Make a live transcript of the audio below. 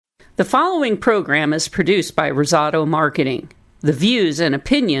The following program is produced by Rosado Marketing. The views and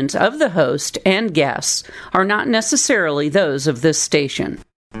opinions of the host and guests are not necessarily those of this station.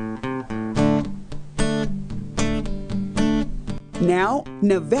 Now,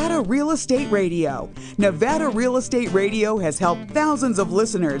 Nevada Real Estate Radio. Nevada Real Estate Radio has helped thousands of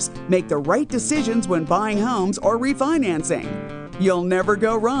listeners make the right decisions when buying homes or refinancing. You'll never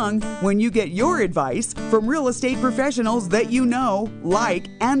go wrong when you get your advice from real estate professionals that you know, like,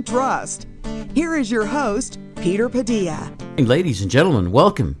 and trust. Here is your host, Peter Padilla. Ladies and gentlemen,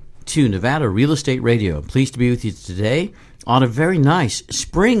 welcome to Nevada Real Estate Radio. I'm pleased to be with you today on a very nice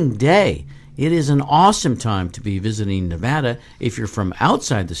spring day. It is an awesome time to be visiting Nevada if you're from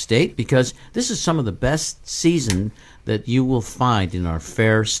outside the state, because this is some of the best season that you will find in our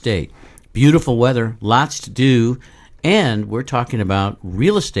fair state. Beautiful weather, lots to do, and we're talking about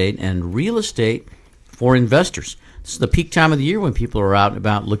real estate and real estate for investors. This is the peak time of the year when people are out and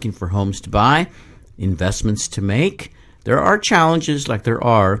about looking for homes to buy, investments to make. There are challenges like there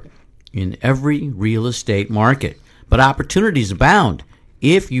are in every real estate market, but opportunities abound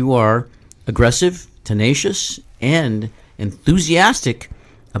if you are aggressive, tenacious, and enthusiastic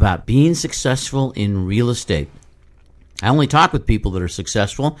about being successful in real estate. I only talk with people that are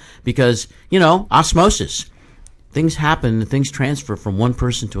successful because, osmosis. Things happen, things transfer from one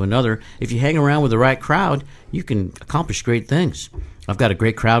person to another. If you hang around with the right crowd, you can accomplish great things. I've got a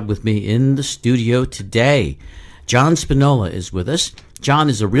great crowd with me in the studio today. John Spinola is with us. John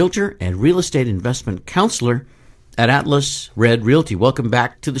is a realtor and real estate investment counselor at Atlas Red Realty. Welcome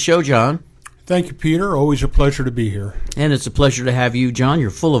back to the show, John. Thank you, Peter. Always a pleasure to be here. And it's a pleasure to have you, John. You're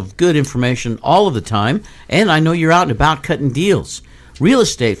full of good information all of the time, and I know you're out and about cutting deals. Real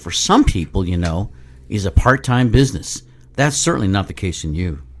estate, for some people, is a part-time business. That's certainly not the case in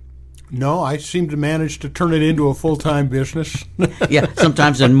you. No, I seem to manage to turn it into a full-time business. Yeah,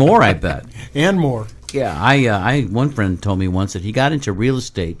 sometimes and more, I bet. And more. Yeah, I one friend told me once that he got into real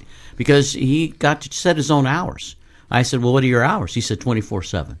estate because he got to set his own hours. I said, well, what are your hours? He said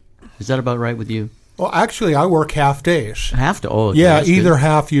 24/7. Is that about right with you? Well, actually, I work half days. Half to? Oh, yeah, either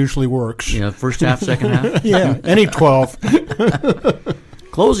half usually works. Yeah, first half, second half? Yeah, any 12.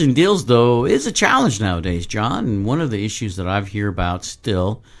 Closing deals, though, is a challenge nowadays, John. And one of the issues that I hear about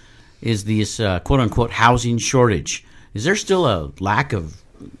still is this quote-unquote housing shortage. Is there still a lack of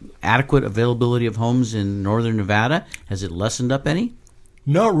adequate availability of homes in northern Nevada? Has it lessened up any?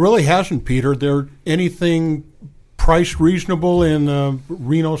 No, it really hasn't, Peter. There anything priced reasonable in the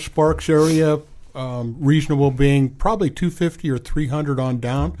Reno Sparks area, reasonable being probably $250 or $300 on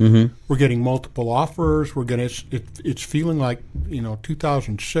down. Mm-hmm. We're getting multiple offers. It's feeling like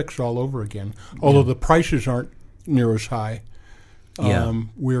 2006 all over again. Although the prices aren't near as high.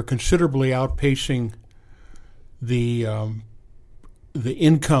 We're considerably outpacing the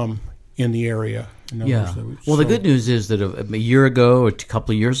income in the area. Well, the good news is that a year ago or a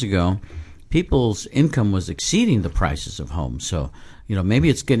couple of years ago, people's income was exceeding the prices of homes. So, maybe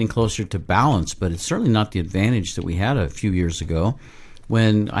it's getting closer to balance, but it's certainly not the advantage that we had a few years ago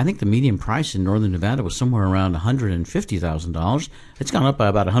when I think the median price in northern Nevada was somewhere around $150,000. It's gone up by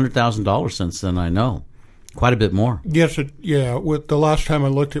about $100,000 since then, I know. Quite a bit more. Yes, with the last time I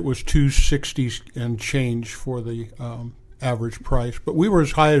looked, it was $260 and change for the average price. But we were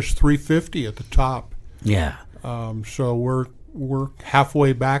as high as $350 at the top. Yeah. So we're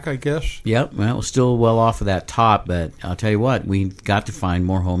halfway back, I guess. Yep. Well, we're still well off of that top, but I'll tell you what, we've got to find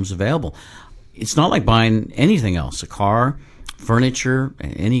more homes available. It's not like buying anything else, a car, furniture,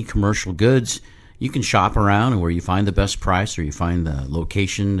 any commercial goods. You can shop around, and where you find the best price or you find the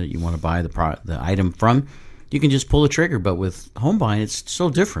location that you want to buy the item from, you can just pull the trigger. But with home buying, it's so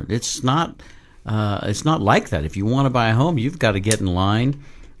different. It's not like that. If you want to buy a home, you've got to get in line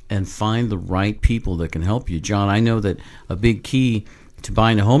and find the right people that can help you. John, I know that a big key to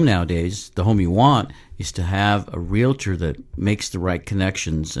buying a home nowadays, the home you want, is to have a realtor that makes the right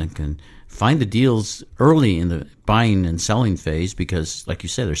connections and can find the deals early in the buying and selling phase because, like you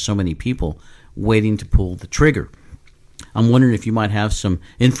said, there's so many people waiting to pull the trigger. I'm wondering if you might have some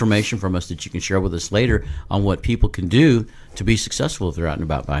information from us that you can share with us later on what people can do to be successful if they're out and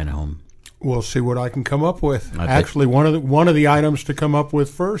about buying a home. We'll see what I can come up with. Actually, one of the items to come up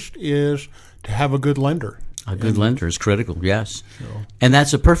with first is to have a good lender. A good lender is critical, yes. So. And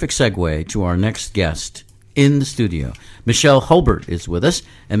that's a perfect segue to our next guest in the studio. Michelle Hulbert is with us,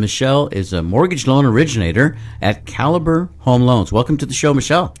 and Michelle is a mortgage loan originator at Caliber Home Loans. Welcome to the show,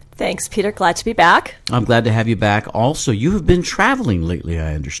 Michelle. Thanks, Peter. Glad to be back. I'm glad to have you back. Also, you have been traveling lately,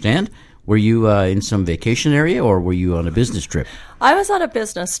 I understand. Were you in some vacation area, or were you on a business trip? I was on a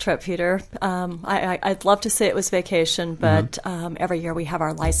business trip, Peter. I'd love to say it was vacation, but every year we have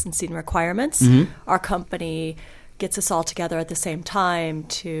our licensing requirements. Our company gets us all together at the same time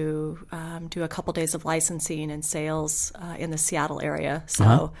to do a couple days of licensing and sales in the Seattle area.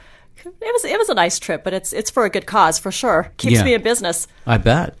 So it was a nice trip, but it's for a good cause for sure. Keeps me in business. I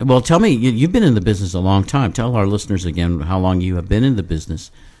bet. Well, tell me, you've been in the business a long time. Tell our listeners again how long you have been in the business.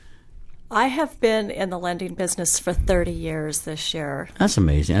 I have been in the lending business for 30 years this year. That's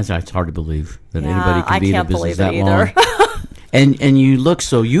amazing. It's hard to believe that anybody can be in the business that either. long. And you look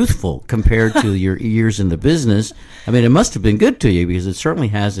so youthful compared to your years in the business. I mean, it must have been good to you, because it certainly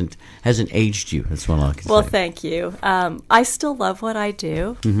hasn't aged you. That's what I can say. Well, thank you. I still love what I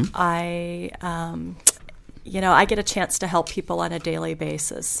do. I get a chance to help people on a daily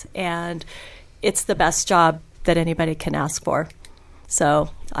basis, and it's the best job that anybody can ask for. So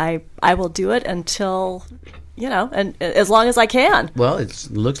I will do it until, and as long as I can. Well, it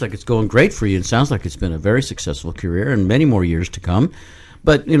looks like it's going great for you. It sounds like it's been a very successful career and many more years to come.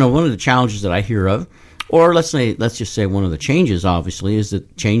 But, one of the challenges that I hear of, or let's just say one of the changes, obviously, is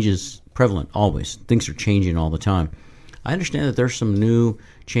that change is prevalent always. Things are changing all the time. I understand that there's some new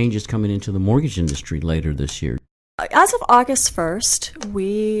changes coming into the mortgage industry later this year. As of August 1st,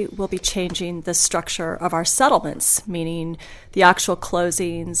 we will be changing the structure of our settlements, meaning the actual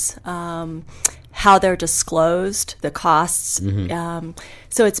closings, how they're disclosed, the costs.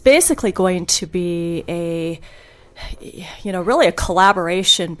 So it's basically going to be really a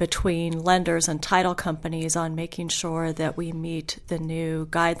collaboration between lenders and title companies on making sure that we meet the new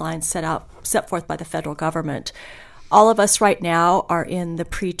guidelines set forth by the federal government. All of us right now are in the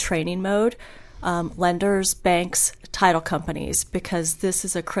pre-training mode. Lenders, banks, title companies, because this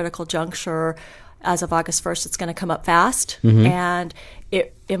is a critical juncture. As of August 1st, it's going to come up fast, and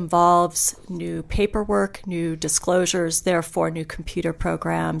it involves new paperwork, new disclosures, therefore new computer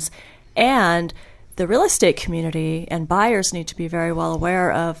programs, and the real estate community and buyers need to be very well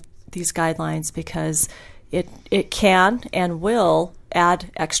aware of these guidelines, because it can and will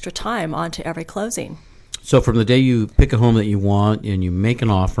add extra time onto every closing. So from the day you pick a home that you want and you make an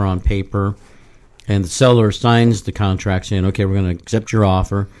offer on paper, and the seller signs the contract saying, okay, we're going to accept your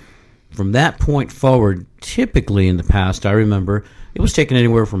offer, from that point forward, typically in the past, I remember, it was taking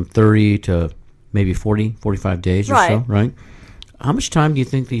anywhere from 30 to maybe 40, 45 days or so, right? How much time do you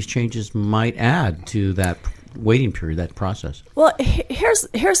think these changes might add to that waiting period, that process? Well,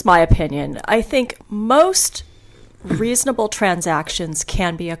 here's my opinion. I think most reasonable transactions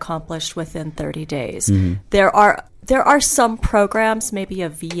can be accomplished within 30 days. There are some programs, maybe a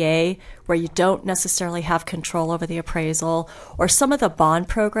VA, where you don't necessarily have control over the appraisal, or some of the bond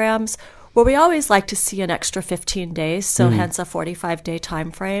programs where we always like to see an extra 15 days, so hence a 45-day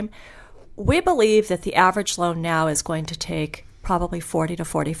time frame. We believe that the average loan now is going to take probably 40 to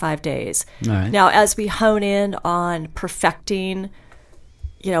 45 days. All right. Now, as we hone in on perfecting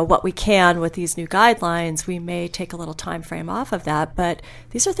what we can with these new guidelines, we may take a little time frame off of that, but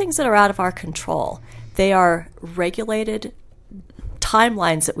these are things that are out of our control. They are regulated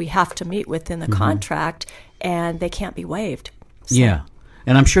timelines that we have to meet within the contract, and they can't be waived. So. Yeah,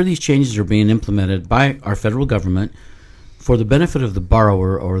 and I'm sure these changes are being implemented by our federal government for the benefit of the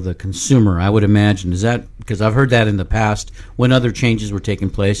borrower or the consumer, I would imagine. Is that, because I've heard that in the past when other changes were taking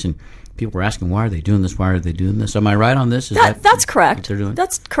place and people were asking, why are they doing this? Why are they doing this? Am I right on this? That's correct. What they're doing?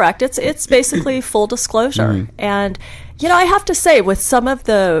 That's correct. It's basically full disclosure. And, I have to say, with some of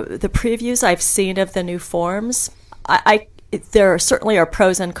the previews I've seen of the new forms, there certainly are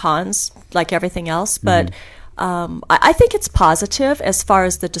pros and cons, like everything else, but I think it's positive as far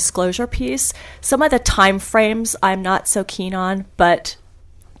as the disclosure piece. Some of the time frames I'm not so keen on, but,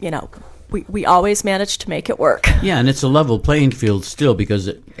 we always manage to make it work. Yeah, and it's a level playing field still,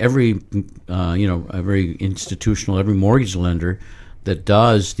 because every institutional, every mortgage lender that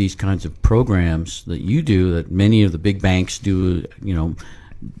does these kinds of programs that you do, that many of the big banks do,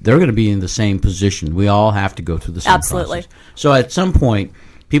 they're going to be in the same position. We all have to go through the same Absolutely. process. So at some point,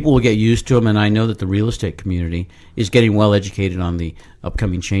 people will get used to them, and I know that the real estate community is getting well educated on the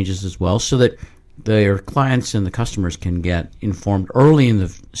upcoming changes as well, so that their clients and the customers can get informed early in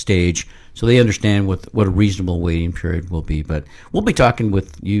the stage so they understand what a reasonable waiting period will be. But we'll be talking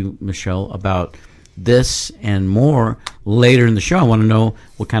with you, Michelle, about this and more later in the show. I want to know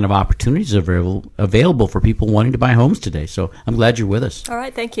what kind of opportunities are available for people wanting to buy homes today. So I'm glad you're with us. All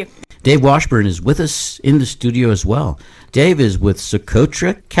right, thank you. Dave Washburn is with us in the studio as well. Dave is with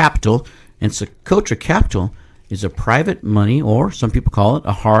Socotra Capital, and Socotra Capital is a private money, or some people call it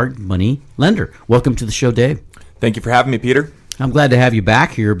a hard money lender. Welcome to the show, Dave. Thank you for having me, Peter. I'm glad to have you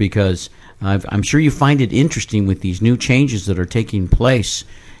back here because I'm sure you find it interesting with these new changes that are taking place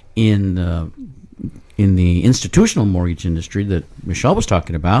in the institutional mortgage industry that Michelle was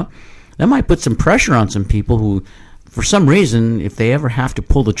talking about. That might put some pressure on some people who, for some reason, if they ever have to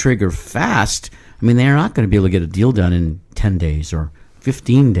pull the trigger fast, I mean, they're not going to be able to get a deal done in 10 days or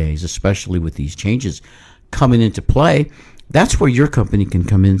 15 days, especially with these changes coming into play. That's where your company can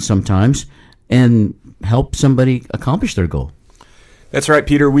come in sometimes and help somebody accomplish their goal. That's right,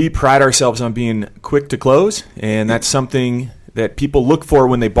 Peter. We pride ourselves on being quick to close, and that's something that people look for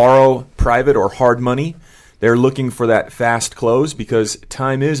when they borrow private or hard money. They're looking for that fast close because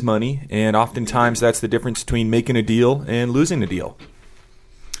time is money, and oftentimes that's the difference between making a deal and losing a deal.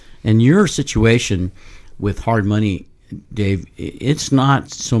 And your situation with hard money, Dave, it's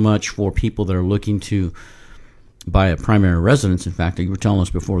not so much for people that are looking to buy a primary residence. In fact, you were telling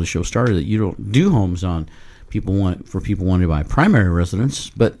us before the show started that you don't do homes on people wanting to buy primary residence,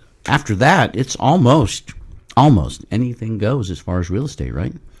 but after that, it's almost anything goes as far as real estate,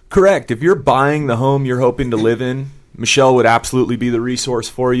 right? Correct. If you're buying the home you're hoping to live in, Michelle would absolutely be the resource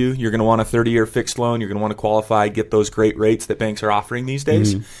for you. You're going to want a 30-year fixed loan. You're going to want to qualify, get those great rates that banks are offering these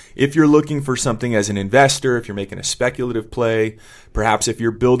days. Mm-hmm. If you're looking for something as an investor, if you're making a speculative play, perhaps if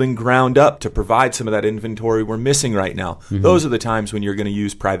you're building ground up to provide some of that inventory we're missing right now, those are the times when you're going to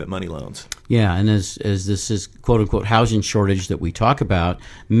use private money loans. Yeah, and as this is quote-unquote housing shortage that we talk about,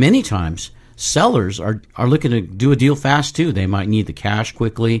 many times sellers are looking to do a deal fast too. They might need the cash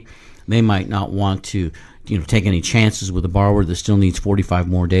quickly. They might not want to take any chances with a borrower that still needs 45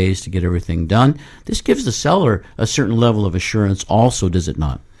 more days to get everything done. This gives the seller a certain level of assurance also, does it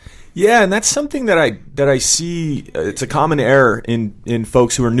not? Yeah, and that's something that I see. It's a common error in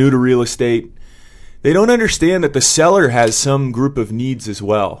folks who are new to real estate. They don't understand that the seller has some group of needs as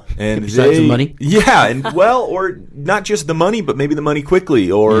well. And besides the money? Yeah, and or not just the money, but maybe the money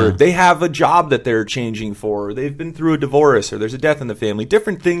quickly, or they have a job that they're changing for, or they've been through a divorce, or there's a death in the family.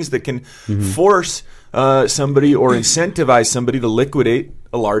 Different things that can force somebody or incentivize somebody to liquidate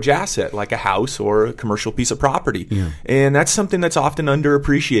a large asset like a house or a commercial piece of property. Yeah. And that's something that's often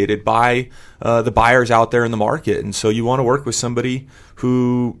underappreciated by the buyers out there in the market. And so you want to work with somebody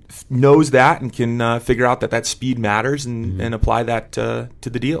who knows that and can figure out that speed matters and apply that to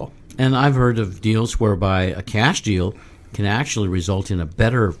the deal. And I've heard of deals whereby a cash deal can actually result in a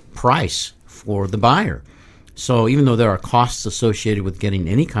better price for the buyer. So even though there are costs associated with getting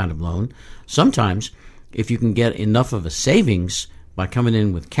any kind of loan, sometimes if you can get enough of a savings by coming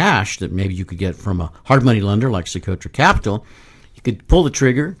in with cash that maybe you could get from a hard money lender like Socotra Capital, you could pull the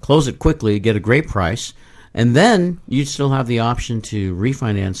trigger, close it quickly, get a great price, and then you'd still have the option to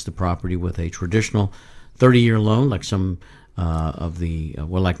refinance the property with a traditional 30-year loan like some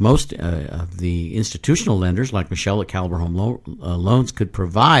like most of the institutional lenders like Michelle at Caliber Home Loans could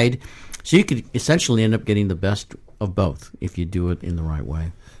provide. So you could essentially end up getting the best of both if you do it in the right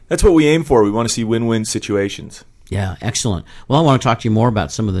way. That's what we aim for. We want to see win-win situations. Yeah, excellent. Well, I want to talk to you more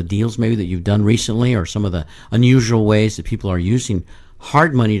about some of the deals maybe that you've done recently or some of the unusual ways that people are using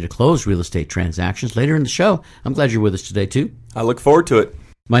hard money to close real estate transactions later in the show. I'm glad you're with us today, too. I look forward to it.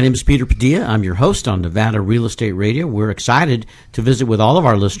 My name is Peter Padilla. I'm your host on Nevada Real Estate Radio. We're excited to visit with all of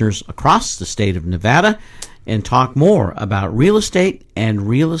our listeners across the state of Nevada and talk more about real estate and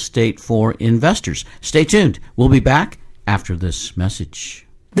real estate for investors. Stay tuned. We'll be back after this message.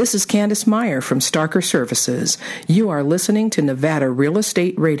 This is Candace Meyer from Starker Services. You are listening to Nevada Real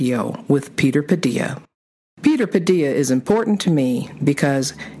Estate Radio with Peter Padilla. Peter Padilla is important to me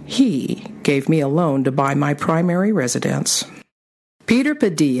because he gave me a loan to buy my primary residence. Peter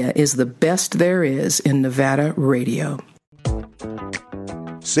Padilla is the best there is in Nevada radio.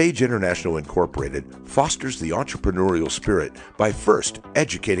 Sage International Incorporated fosters the entrepreneurial spirit by first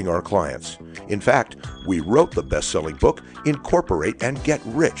educating our clients. In fact, we wrote the best-selling book, Incorporate and Get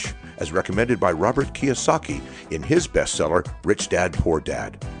Rich, as recommended by Robert Kiyosaki in his bestseller, Rich Dad, Poor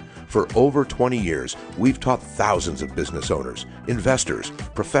Dad. For over 20 years, we've taught thousands of business owners, investors,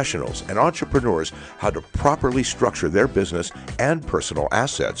 professionals, and entrepreneurs how to properly structure their business and personal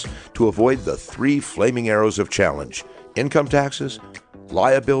assets to avoid the 3 flaming arrows of challenge: income taxes,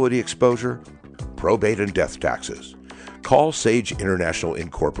 liability exposure, probate, and death taxes. Call Sage International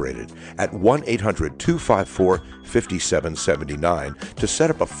Incorporated at 1-800-254-5779 to set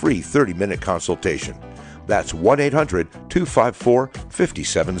up a free 30-minute consultation. That's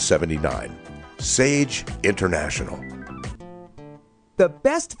 1-800-254-5779. Sage International. The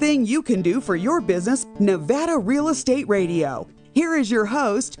best thing you can do for your business, Nevada Real Estate Radio. Here is your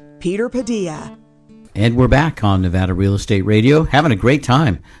host, Peter Padilla. And we're back on Nevada Real Estate Radio, having a great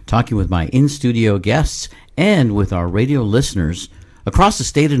time talking with my in-studio guests and with our radio listeners across the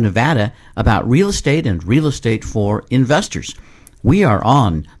state of Nevada about real estate and real estate for investors. We are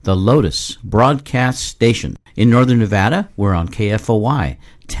on the Lotus broadcast station. In Northern Nevada, we're on KFOY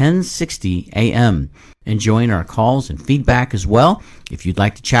 1060 AM. Enjoying our calls and feedback as well. If you'd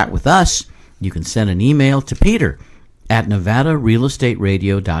like to chat with us, you can send an email to Peter at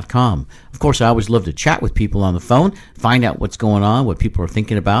NevadaRealEstateRadio.com. Of course, I always love to chat with people on the phone, find out what's going on, what people are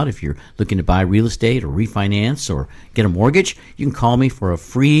thinking about. If you're looking to buy real estate or refinance or get a mortgage, you can call me for a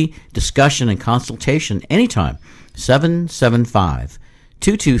free discussion and consultation anytime.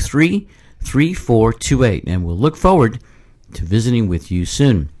 775-223-3428. And we'll look forward to visiting with you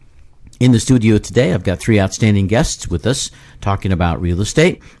soon. In the studio today, I've got three outstanding guests with us talking about real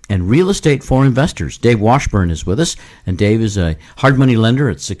estate and real estate for investors. Dave Washburn is with us, and Dave is a hard money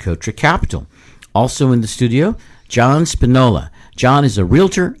lender at Socotra Capital. Also in the studio, John Spinola. John is a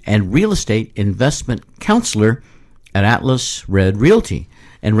realtor and real estate investment counselor at Atlas Red Realty.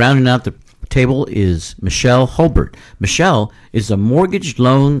 And rounding out the table is Michelle Holbert. Michelle is a mortgage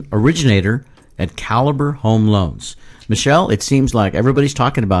loan originator at Caliber Home Loans. Michelle, it seems like everybody's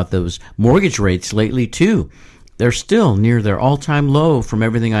talking about those mortgage rates lately, too. They're still near their all-time low from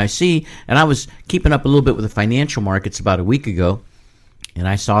everything I see. And I was keeping up a little bit with the financial markets about a week ago, and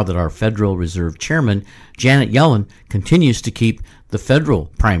I saw that our Federal Reserve Chairman, Janet Yellen, continues to keep the federal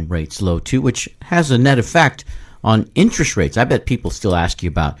prime rates low, too, which has a net effect on interest rates. I bet people still ask you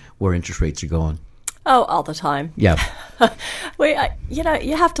about where interest rates are going. Oh, all the time. Yeah.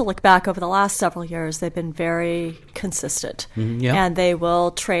 You have to look back over the last several years. They've been very consistent. Yeah. And they will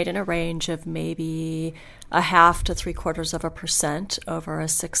trade in a range of maybe 0.5 to 0.75% over a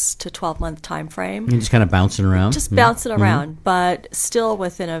 6 to 12 month time frame. You're just kind of bouncing around. Just bouncing around, but still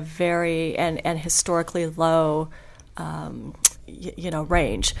within a very and historically low,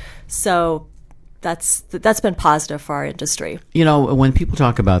 range. So that's been positive for our industry. You know, when people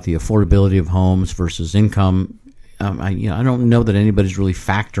talk about the affordability of homes versus income, I don't know that anybody's really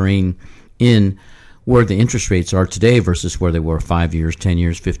factoring in where the interest rates are today versus where they were 5 years, 10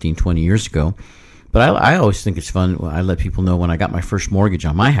 years, 15, 20 years ago. But I always think it's fun. I let people know when I got my first mortgage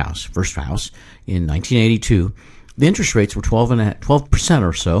on my first house in 1982, the interest rates were 12%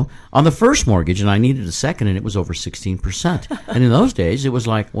 or so on the first mortgage, and I needed a second, and it was over 16%. And in those days, it was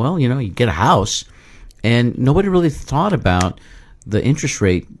like, well, you get a house, and nobody really thought about the interest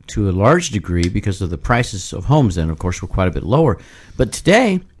rate to a large degree because of the prices of homes then, of course, were quite a bit lower. But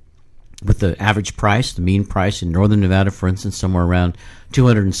today, with the average price, the mean price in Northern Nevada, for instance, somewhere around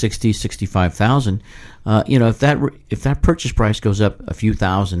 $265,000, if that purchase price goes up a few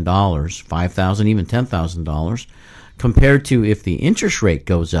 $1,000, $5,000, even $10,000, compared to if the interest rate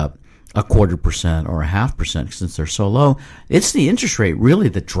goes up 0.25% or 0.5%, since they're so low, it's the interest rate really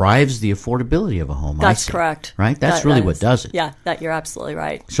that drives the affordability of a home. That's correct. Right? That's really what does it. Yeah, you're absolutely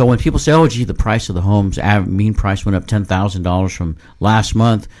right. So when people say, oh, gee, the price of the homes, mean price went up $10,000 from last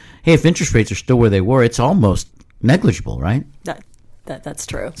month, hey, if interest rates are still where they were, it's almost negligible, right? That's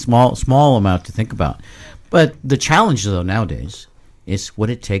true. Small amount to think about. But the challenge, though, nowadays is what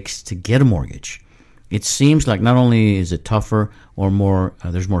it takes to get a mortgage. It seems like not only is it tougher or more,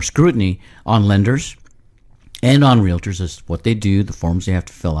 there's more scrutiny on lenders and on realtors as to what they do, the forms they have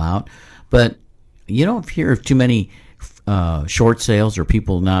to fill out. But you don't hear of too many short sales or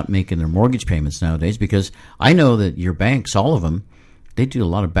people not making their mortgage payments nowadays, because I know that your banks, all of them, they do a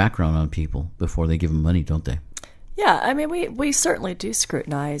lot of background on people before they give them money, don't they? Yeah, I mean, we certainly do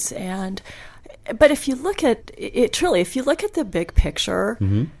scrutinize. But if you look at it truly, if you look at the big picture,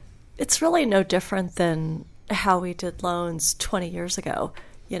 it's really no different than how we did loans 20 years ago.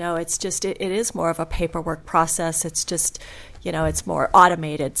 It's just, it is more of a paperwork process. It's just, it's more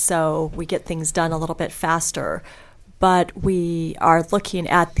automated. So we get things done a little bit faster. But we are looking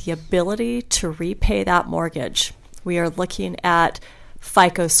at the ability to repay that mortgage. We are looking at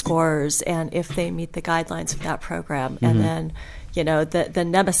FICO scores and if they meet the guidelines of that program. And then, the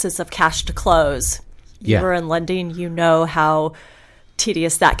nemesis of cash to close. You're in lending, how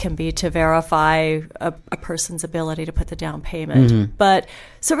tedious that can be to verify a person's ability to put the down payment. But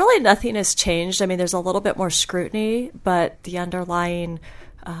so really nothing has changed. I mean, there's a little bit more scrutiny, but the underlying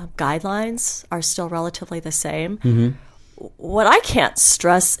guidelines are still relatively the same. What I can't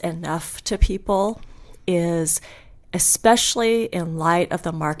stress enough to people is, especially in light of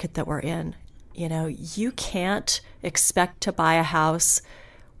the market that we're in, you can't expect to buy a house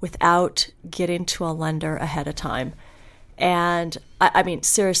without getting to a lender ahead of time. And I mean,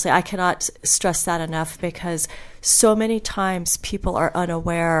 seriously, I cannot stress that enough, because so many times people are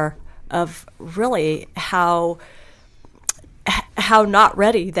unaware of really how not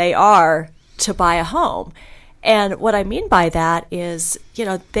ready they are to buy a home. And what I mean by that is,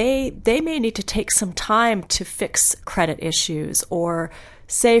 they may need to take some time to fix credit issues or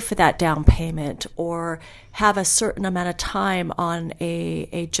save for that down payment or have a certain amount of time on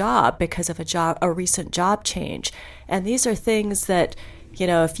a job because of a recent job change. And these are things that,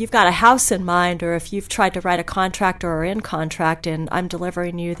 if you've got a house in mind or if you've tried to write a contract or are in contract and I'm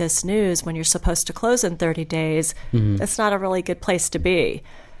delivering you this news when you're supposed to close in 30 days, it's not a really good place to be.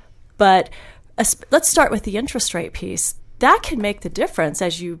 But let's start with the interest rate piece. That can make the difference,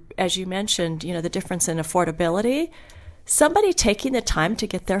 as you mentioned, the difference in affordability. Somebody taking the time to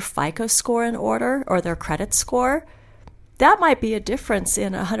get their FICO score in order or their credit score, that might be a difference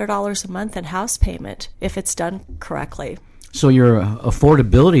in $100 a month in house payment if it's done correctly. So your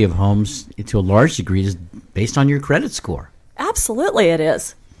affordability of homes, to a large degree, is based on your credit score. Absolutely, it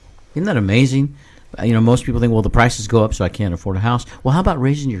is. Isn't that amazing? Most people think, well, the prices go up, so I can't afford a house. Well, how about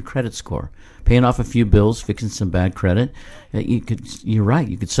raising your credit score? Paying off a few bills, fixing some bad credit. You're right.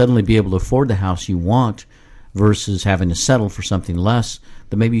 You could suddenly be able to afford the house you want versus having to settle for something less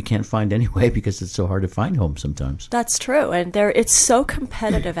that maybe you can't find anyway because it's so hard to find homes sometimes. That's true. And it's so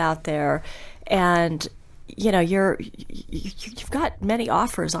competitive out there. And you've got many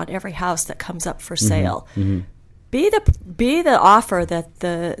offers on every house that comes up for sale. Be the offer that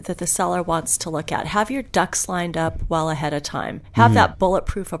the seller wants to look at. Have your ducks lined up well ahead of time. Have that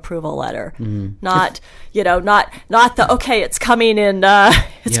bulletproof approval letter. Not the okay, it's coming in.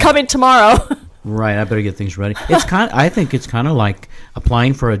 Coming tomorrow. Right, I better get things ready. I think it's kind of like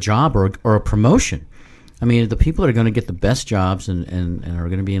applying for a job or a promotion. I mean, the people that are going to get the best jobs and are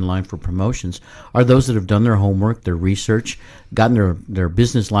going to be in line for promotions are those that have done their homework, their research, gotten their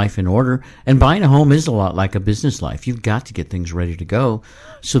business life in order. And buying a home is a lot like a business life. You've got to get things ready to go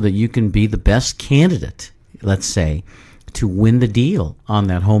so that you can be the best candidate, let's say, to win the deal on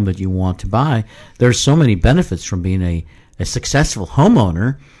that home that you want to buy. There's so many benefits from being a successful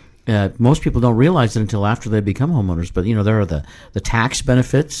homeowner. Most people don't realize it until after they become homeowners. But there are the tax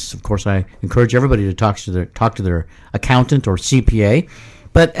benefits. Of course, I encourage everybody to talk to their accountant or CPA.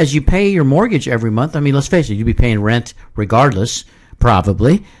 But as you pay your mortgage every month, I mean, let's face it, you'll be paying rent regardless,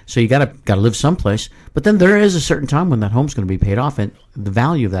 probably. So you got to live someplace. But then there is a certain time when that home's going to be paid off, and the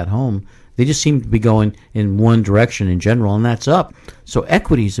value of that home, they just seem to be going in one direction in general, and that's up. So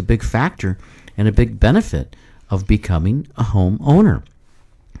equity is a big factor and a big benefit of becoming a homeowner.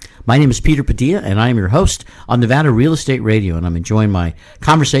 My name is Peter Padilla, and I am your host on Nevada Real Estate Radio, and I'm enjoying my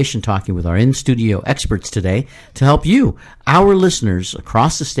conversation talking with our in-studio experts today to help you, our listeners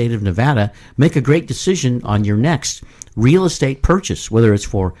across the state of Nevada, make a great decision on your next real estate purchase, whether it's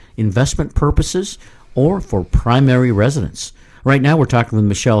for investment purposes or for primary residence. Right now, we're talking with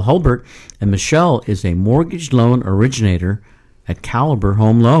Michelle Hulbert, and Michelle is a mortgage loan originator at Caliber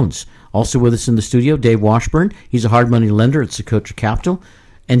Home Loans. Also with us in the studio, Dave Washburn. He's a hard money lender at Socotra Capital.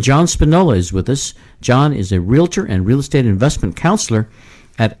 And John Spinola is with us. John is a realtor and real estate investment counselor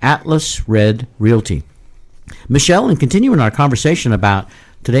at Atlas Red Realty. Michelle, in continuing our conversation about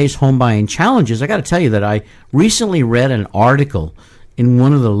today's home buying challenges, I got to tell you that I recently read an article in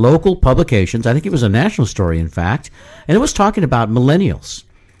one of the local publications. I think it was a national story, in fact, and it was talking about millennials.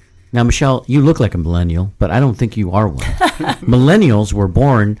 Now, Michelle, you look like a millennial, but I don't think you are one. Millennials were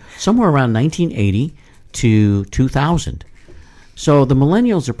born somewhere around 1980 to 2000. So the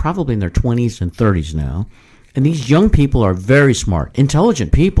millennials are probably in their 20s and 30s now, and these young people are very smart,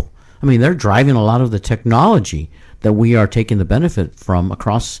 intelligent people. I mean, they're driving a lot of the technology that we are taking the benefit from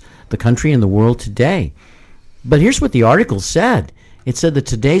across the country and the world today. But here's what the article said. It said that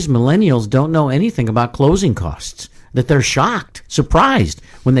today's millennials don't know anything about closing costs, that they're shocked, surprised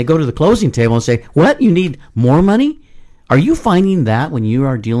when they go to the closing table and say, what, you need more money? Are you finding that when you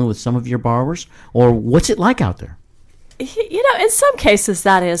are dealing with some of your borrowers, or what's it like out there? In some cases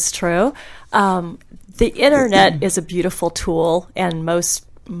that is true. The internet is a beautiful tool, and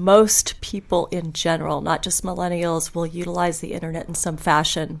most people in general, not just millennials, will utilize the internet in some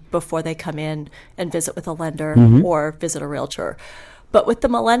fashion before they come in and visit with a lender or visit a realtor. But with the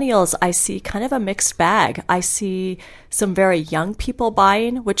millennials, I see kind of a mixed bag. I see some very young people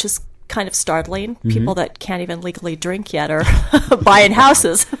buying, which is kind of startling. People that can't even legally drink yet are buying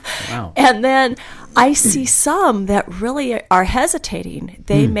houses. Wow. And then I see some that really are hesitating.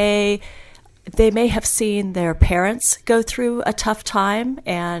 They may have seen their parents go through a tough time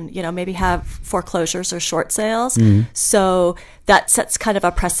and, maybe have foreclosures or short sales. So that sets kind of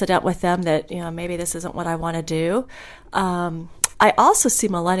a precedent with them that, maybe this isn't what I want to do. I also see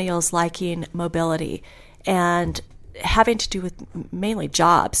millennials liking mobility, and having to do with mainly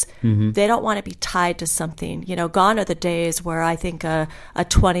jobs. They don't want to be tied to something. Gone are the days where I think a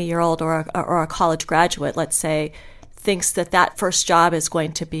 20-year-old or a college graduate, let's say, thinks that first job is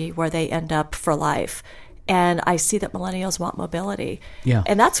going to be where they end up for life. And I see that millennials want mobility. Yeah.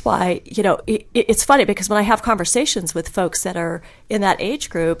 And that's why, it's funny because when I have conversations with folks that are in that age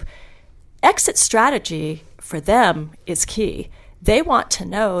group, exit strategy for them is key. They want to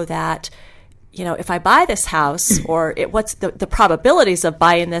know that, if I buy this house or what's the probabilities of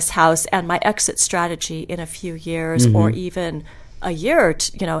buying this house and my exit strategy in a few years or even a year,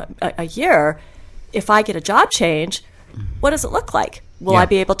 a year, if I get a job change, what does it look like? Will I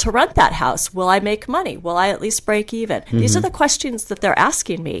be able to rent that house? Will I make money? Will I at least break even? These are the questions that they're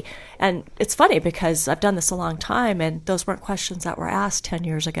asking me. And it's funny because I've done this a long time, and those weren't questions that were asked 10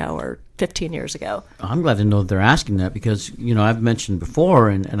 years ago or 15 years ago. I'm glad to know that they're asking that because, I've mentioned before,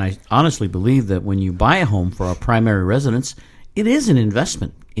 and I honestly believe that when you buy a home for a primary residence, it is an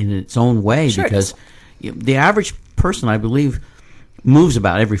investment in its own way because the average person, I believe, moves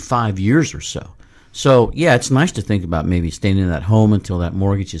about every 5 years or so. So, yeah, it's nice to think about maybe staying in that home until that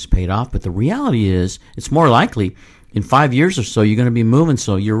mortgage is paid off. But the reality is it's more likely in 5 years or so you're going to be moving.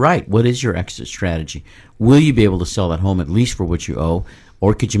 So you're right. What is your exit strategy? Will you be able to sell that home at least for what you owe?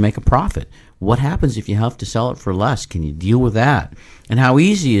 Or could you make a profit? What happens if you have to sell it for less? Can you deal with that? And how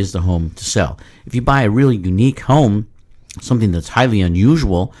easy is the home to sell? If you buy a really unique home, something that's highly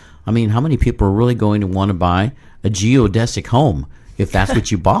unusual, how many people are really going to want to buy a geodesic home if that's what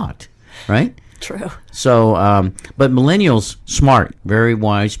you bought, right? True. So, but millennials, smart, very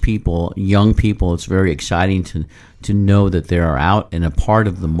wise people, young people. It's very exciting to know that they are out and a part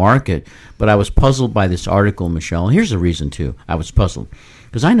of the market. But I was puzzled by this article, Michelle. And here's the reason, too. I was puzzled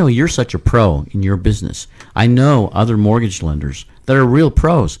because I know you're such a pro in your business. I know other mortgage lenders that are real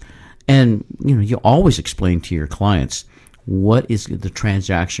pros. And, you always explain to your clients what is the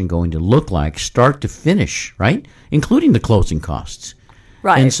transaction going to look like, start to finish, right? Including the closing costs.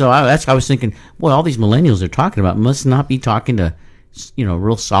 Right. And so I was thinking, well, all these millennials they're talking about must not be talking to,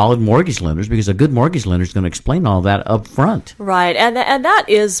 real solid mortgage lenders because a good mortgage lender is going to explain all that up front. Right. And that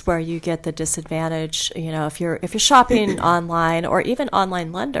is where you get the disadvantage, if you're shopping online or even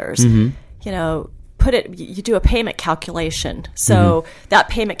online lenders, you do a payment calculation. So that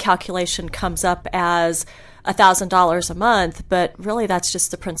payment calculation comes up as $1,000 a month, but really that's just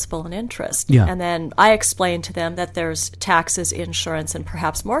the principal and interest. Yeah. And then I explain to them that there's taxes, insurance, and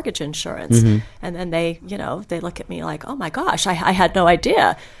perhaps mortgage insurance. And then they look at me like, oh my gosh, I had no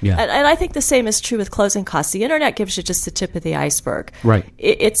idea. Yeah. And I think the same is true with closing costs. The internet gives you just the tip of the iceberg. Right.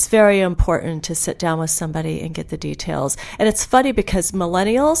 It's very important to sit down with somebody and get the details. And it's funny because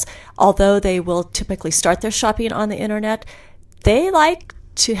millennials, although they will typically start their shopping on the internet, they like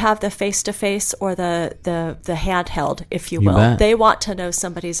to have the face-to-face or the handheld, if you will. They want to know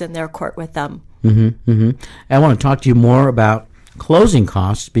somebody's in their court with them. I want to talk to you more about closing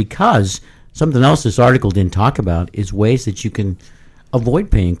costs because something else this article didn't talk about is ways that you can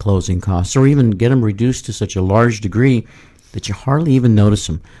avoid paying closing costs or even get them reduced to such a large degree that you hardly even notice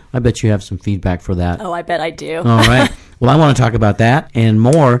them. I bet you have some feedback for that. Oh, I bet I do. All right. Well, I want to talk about that and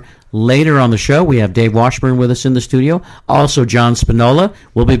more later on the show. We have Dave Washburn with us in the studio. Also, John Spinola.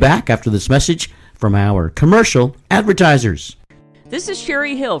 We'll be back after this message from our commercial advertisers. This is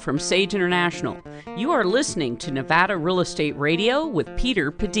Sherry Hill from Sage International. You are listening to Nevada Real Estate Radio with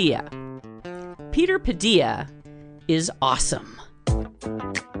Peter Padilla. Peter Padilla is awesome.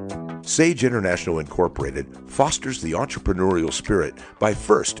 Sage International Incorporated fosters the entrepreneurial spirit by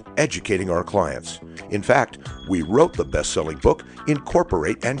first educating our clients. In fact, we wrote the best-selling book,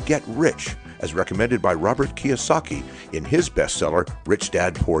 Incorporate and Get Rich, as recommended by Robert Kiyosaki in his bestseller, Rich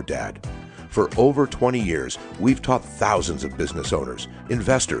Dad, Poor Dad. For over 20 years, we've taught thousands of business owners,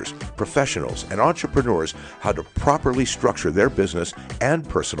 investors, professionals, and entrepreneurs how to properly structure their business and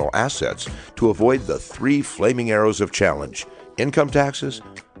personal assets to avoid the 3 flaming arrows of challenge: income taxes,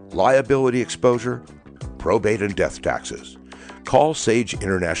 liability exposure, probate, and death taxes. Call Sage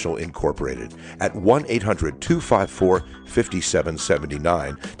International Incorporated at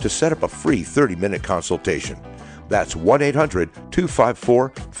 1-800-254-5779 to set up a free 30-minute consultation. That's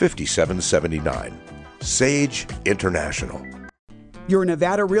 1-800-254-5779. Sage International. Your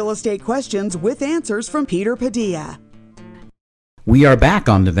Nevada real estate questions with answers from Peter Padilla. We are back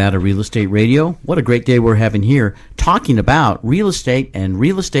on Nevada Real Estate Radio. What a great day we're having here talking about real estate and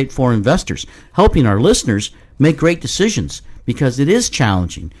real estate for investors, helping our listeners make great decisions because it is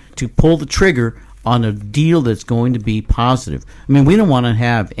challenging to pull the trigger on a deal that's going to be positive. I mean, we don't want to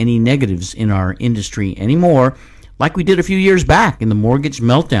have any negatives in our industry anymore like we did a few years back in the mortgage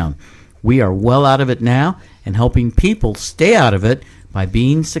meltdown We are well out of it now and helping people stay out of it by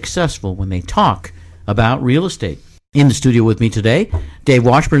being successful when they talk about real estate. In the studio with me today, Dave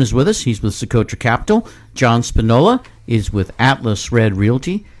Washburn is with us. He's with Socotra Capital. John Spinola is with Atlas Red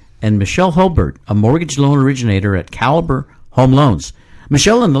Realty. And Michelle Hulbert, a mortgage loan originator at Caliber Home Loans.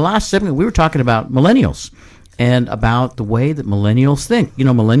 Michelle, in the last segment, we were talking about millennials and about the way that millennials think. You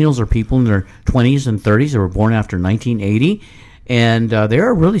know, millennials are people in their 20s and 30s that were born after 1980. And there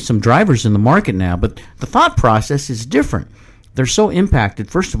are really some drivers in the market now. But the thought process is different. They're so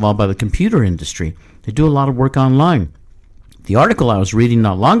impacted, first of all, by the computer industry. They do a lot of work online. The article I was reading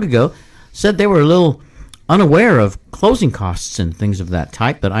not long ago said they were a little unaware of closing costs and things of that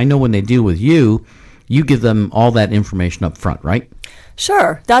type. But I know when they deal with you, you give them all that information up front, right?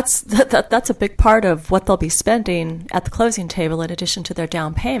 Sure. That's a big part of what they'll be spending at the closing table in addition to their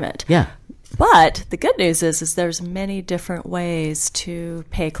down payment. Yeah. But the good news is there's many different ways to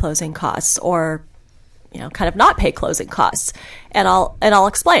pay closing costs or kind of not pay closing costs. And I'll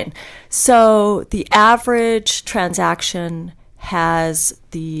explain. So the average transaction has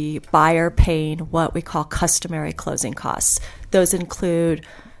the buyer paying what we call customary closing costs. Those include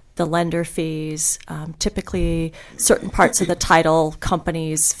the lender fees, typically certain parts of the title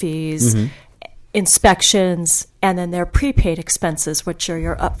company's fees, inspections, and then their prepaid expenses, which are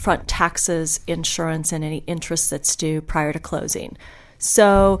your upfront taxes, insurance, and any interest that's due prior to closing.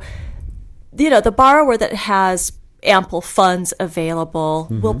 So the borrower that has ample funds available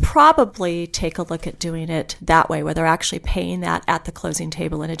will probably take a look at doing it that way, where they're actually paying that at the closing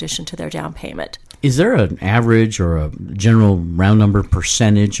table in addition to their down payment. Is there an average or a general round number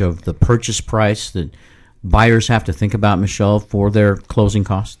percentage of the purchase price that buyers have to think about, Michelle, for their closing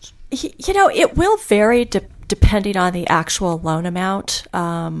costs? It will vary depending on the actual loan amount,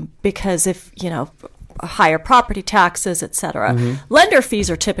 because if, higher property taxes, et cetera. Lender fees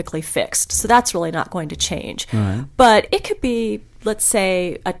are typically fixed, so that's really not going to change. Right. But it could be, let's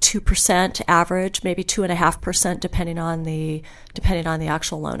say, a 2% average, maybe 2.5%, depending on the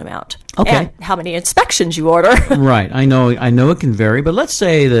actual loan amount. Okay. And how many inspections you order. Right. I know it can vary, but let's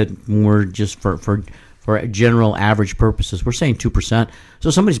say that we're just for general average purposes, we're saying 2%. So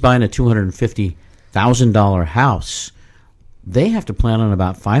somebody's buying a $250,000 house, they have to plan on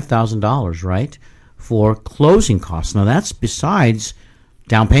about $5,000, right, for closing costs. Now, that's besides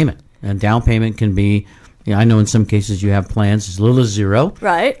down payment. And down payment can be, I know in some cases you have plans as little as 0.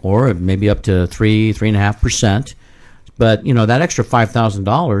 Right. Or maybe up to 3.5%. But, that extra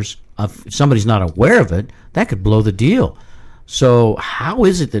 $5,000, if somebody's not aware of it, that could blow the deal. So how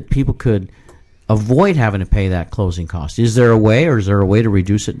is it that people could avoid having to pay that closing cost? Is there a way, or is there a way to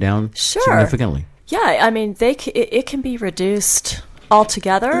reduce it down significantly? Yeah, I mean, it can be reduced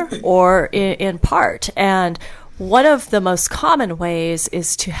altogether or in part. And one of the most common ways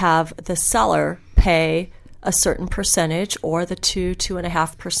is to have the seller pay a certain percentage or the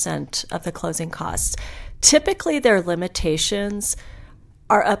 2.5% of the closing costs. Typically, their limitations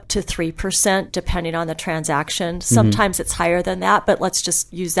are up to 3%, depending on the transaction. Sometimes it's higher than that, but let's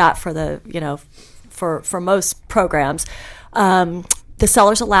just use that for for most programs. The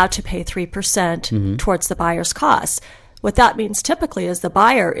seller's allowed to pay 3% towards the buyer's costs. What that means typically is the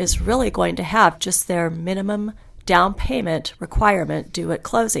buyer is really going to have just their minimum down payment requirement due at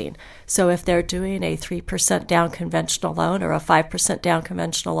closing. So if they're doing a 3% down conventional loan or a 5% down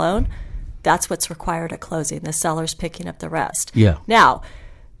conventional loan, that's what's required at closing. The seller's picking up the rest. Yeah. Now,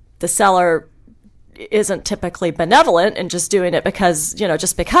 the seller isn't typically benevolent and just doing it because,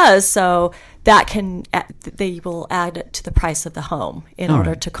 just because. So they will add it to the price of the home in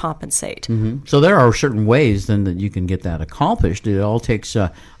order to compensate. So there are certain ways then that you can get that accomplished. It all takes,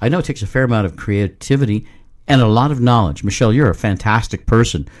 I know it takes a fair amount of creativity and a lot of knowledge. Michelle, you're a fantastic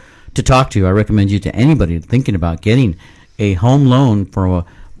person to talk to. I recommend you to anybody thinking about getting a home loan for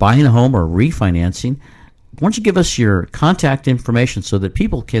buying a home or refinancing. Why don't you give us your contact information so that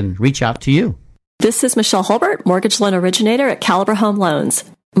people can reach out to you? This is Michelle Hulbert, mortgage loan originator at Caliber Home Loans.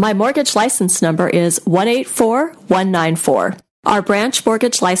 My mortgage license number is 184194. Our branch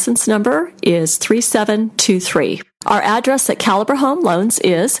mortgage license number is 3723. Our address at Caliber Home Loans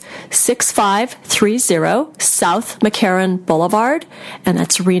is 6530 South McCarran Boulevard, and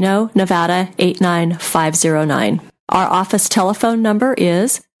that's Reno, Nevada 89509. Our office telephone number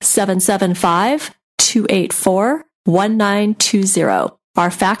is 775-284-1920.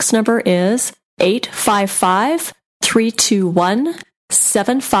 Our fax number is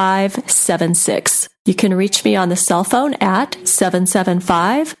 855-321-7576. You can reach me on the cell phone at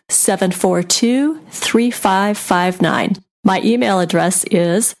 775-742-3559. My email address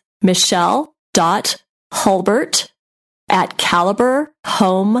is michelle.hulbert at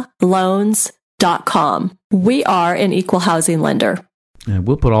CaliberHomeLoans.com. We are an equal housing lender. And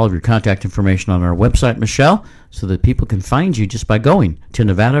we'll put all of your contact information on our website, Michelle, so that people can find you just by going to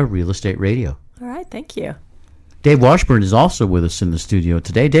Nevada Real Estate Radio. All right, thank you. Dave Washburn is also with us in the studio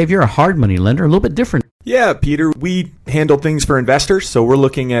today. Dave, you're a hard money lender, a little bit different. Yeah, Peter, we handle things for investors, so we're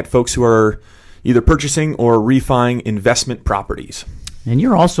looking at folks who are either purchasing or refining investment properties. And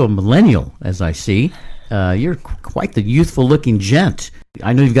you're also a millennial, as I see. You're quite the youthful-looking gent.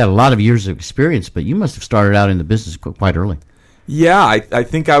 I know you've got a lot of years of experience, but you must have started out in the business quite early. Yeah, I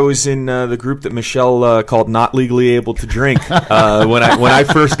think I was in the group that Michelle called not legally able to drink when I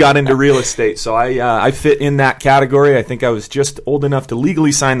first got into real estate. So I fit in that category. I think I was just old enough to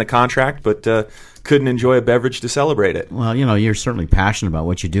legally sign the contract, but couldn't enjoy a beverage to celebrate it. Well, you're certainly passionate about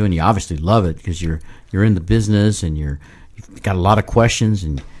what you do, and you obviously love it because you're in the business and you've got a lot of questions,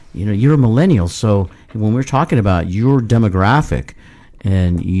 and you're a millennial. So when we're talking about your demographic,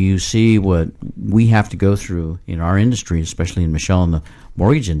 and you see what we have to go through in our industry, especially in Michelle in the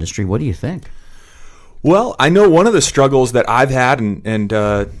mortgage industry, what do you think? Well, I know one of the struggles that I've had and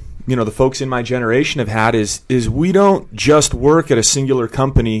the folks in my generation have had is we don't just work at a singular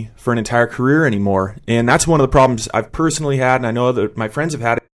company for an entire career anymore. And that's one of the problems I've personally had, and I know that my friends have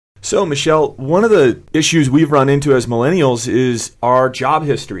had it. So, Michelle, one of the issues we've run into as millennials is our job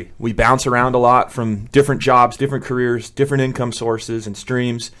history. We bounce around a lot from different jobs, different careers, different income sources and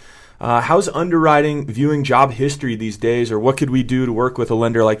streams. How's underwriting viewing job history these days, or what could we do to work with a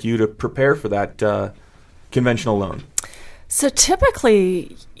lender like you to prepare for that conventional loan? So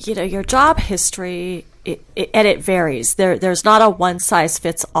typically, your job history, it varies. There's not a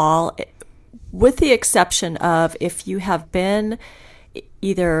one-size-fits-all, with the exception of if you have been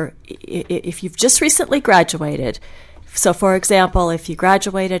if you've just recently graduated. So, for example, if you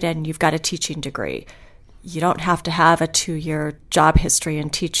graduated and you've got a teaching degree, you don't have to have a 2-year job history in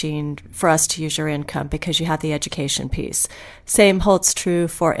teaching for us to use your income because you have the education piece. Same holds true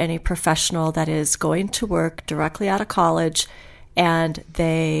for any professional that is going to work directly out of college and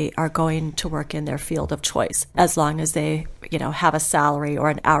they are going to work in their field of choice as long as they, have a salary or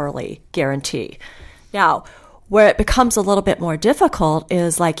an hourly guarantee. Now, where it becomes a little bit more difficult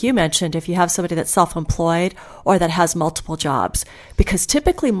is, like you mentioned, if you have somebody that's self-employed or that has multiple jobs, because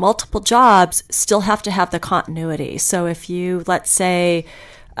typically multiple jobs still have to have the continuity. So if you, let's say,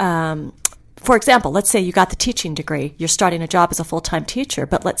 for example, let's say you got the teaching degree, you're starting a job as a full-time teacher,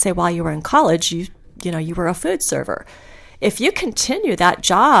 but let's say while you were in college, you were a food server. If you continue that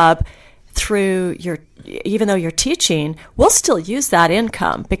job through even though you're teaching, we'll still use that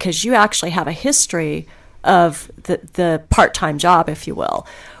income because you actually have a history of the part-time job, if you will.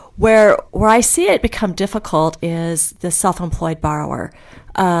 Where I see it become difficult is the self-employed borrower,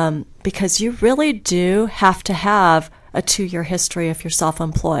 because you really do have to have a 2-year history if you're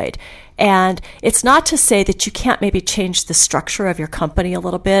self-employed. And it's not to say that you can't maybe change the structure of your company a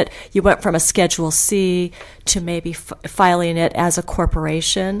little bit. You went from a Schedule C to maybe filing it as a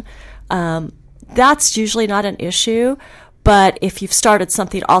corporation. That's usually not an issue. But if you've started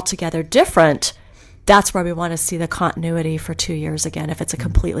something altogether different, that's where we want to see the continuity for 2 years again, if it's a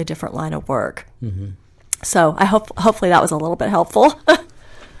completely different line of work. Mm-hmm. So I hopefully that was a little bit helpful.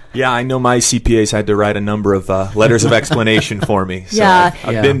 Yeah, I know my CPAs had to write a number of letters of explanation for me. So yeah.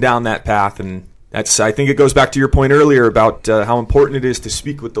 I've been down that path, and I think it goes back to your point earlier about how important it is to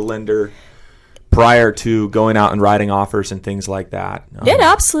speak with the lender prior to going out and writing offers and things like that. It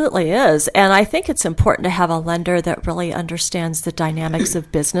absolutely is. And I think it's important to have a lender that really understands the dynamics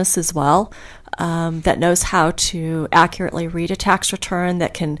of business as well, that knows how to accurately read a tax return,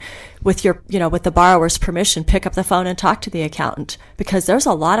 that can, with the borrower's permission, pick up the phone and talk to the accountant, because there's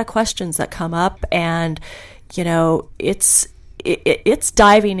a lot of questions that come up, and, it's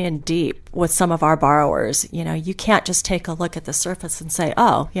diving in deep with some of our borrowers. You can't just take a look at the surface and say,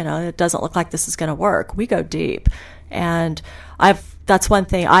 oh, it doesn't look like this is going to work. We go deep. And that's one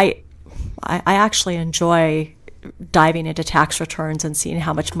thing I actually enjoy, diving into tax returns and seeing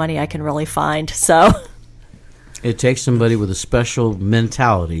how much money I can really find. So it takes somebody with a special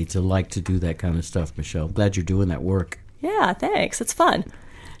mentality to like to do that kind of stuff, Michelle. Glad you're doing that work. Yeah, thanks. It's fun.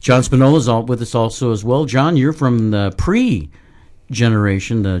 John Spinola's with us also as well. John, you're from the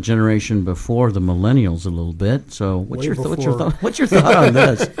generation, the generation before the millennials a little bit. So what's your thought on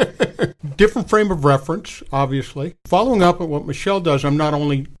this? Different frame of reference, obviously. Following up on what Michelle does, I'm not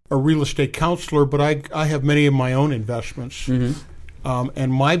only a real estate counselor, but I have many of my own investments. Mm-hmm.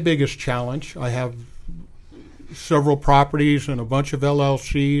 And my biggest challenge, I have several properties and a bunch of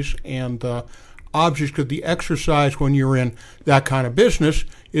LLCs, and the object of the exercise when you're in that kind of business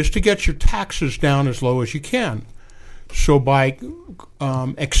is to get your taxes down as low as you can. So by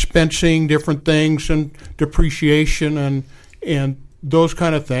expensing different things and depreciation and those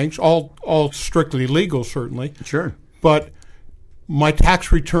kind of things, all strictly legal, certainly. Sure. But my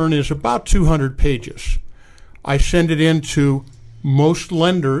tax return is about 200 pages. I send it in to most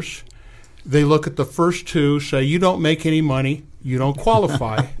lenders. They look at the first two, say, you don't make any money, you don't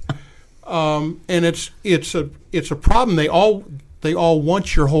qualify. And it's a problem. They all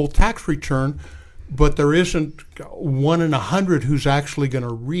want your whole tax return, but there isn't 1 in 100 who's actually going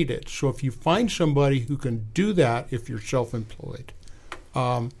to read it. So if you find somebody who can do that, if you're self-employed,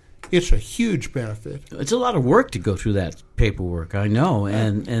 it's a huge benefit. It's a lot of work to go through that paperwork, I know,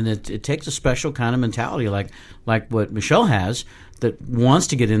 and it takes a special kind of mentality like what Michelle has, that wants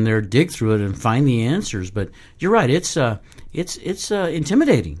to get in there, dig through it, and find the answers. But you're right; it's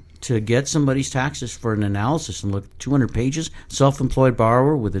intimidating to get somebody's taxes for an analysis and look 200 pages. Self-employed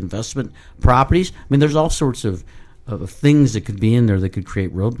borrower with investment properties. I mean, there's all sorts of things that could be in there that could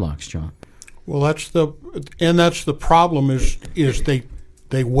create roadblocks, John. Well, that's the problem is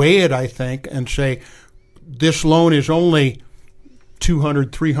they weigh it, I think, and say this loan is only $200,000,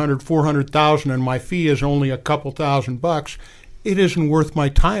 $300,000, $400,000, and my fee is only a couple $1,000. It isn't worth my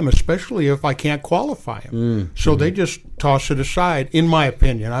time, especially if I can't qualify them. So they just toss it aside, in my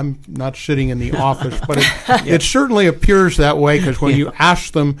opinion. I'm not sitting in the office, but it certainly appears that way, because when you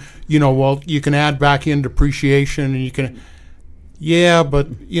ask them, well, you can add back in depreciation, and you can, but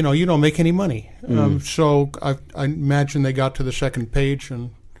you don't make any money. So I imagine they got to the second page, and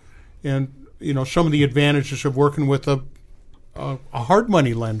some of the advantages of working with a hard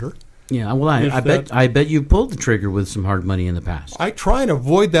money lender. Yeah, well, I bet you pulled the trigger with some hard money in the past. I try and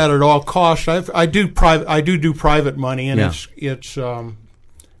avoid that at all costs. I do private money, and it's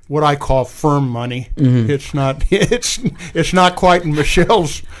what I call firm money. Mm-hmm. It's not quite in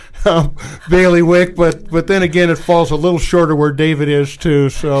Michelle's bailiwick, but then again, it falls a little short of where David is too.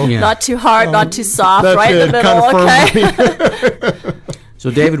 So not too hard, not too soft, right in the middle. Kind of okay. So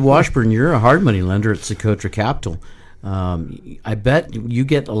David Washburn, you're a hard money lender at Socotra Capital. I bet you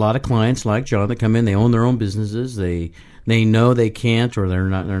get a lot of clients like John that come in. They own their own businesses. They know they can't, or they're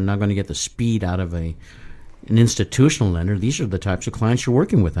not going to get the speed out of an institutional lender. These are the types of clients you're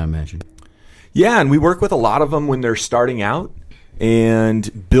working with, I imagine. Yeah, and we work with a lot of them when they're starting out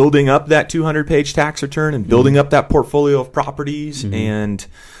and building up that 200-page tax return and building up that portfolio of properties. Mm-hmm. And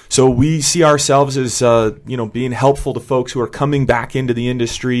so we see ourselves as being helpful to folks who are coming back into the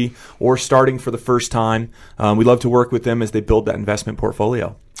industry or starting for the first time. We love to work with them as they build that investment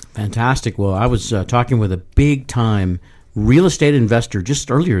portfolio. Fantastic. Well, I was talking with a big-time real estate investor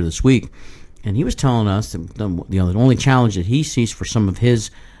just earlier this week, and he was telling us that the only challenge that he sees for some of his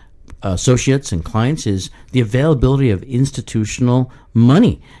associates and clients is the availability of institutional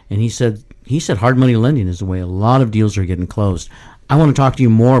money. And he said hard money lending is the way a lot of deals are getting closed. I want to talk to you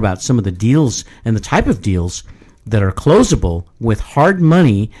more about some of the deals and the type of deals that are closable with hard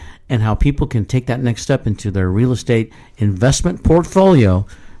money and how people can take that next step into their real estate investment portfolio.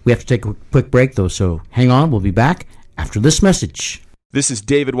 We have to take a quick break, though, so hang on. We'll be back after this message. This is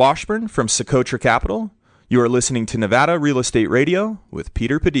David Washburn from Socotra Capital. You are listening to Nevada Real Estate Radio with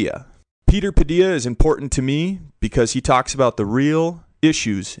Peter Padilla. Peter Padilla is important to me because he talks about the real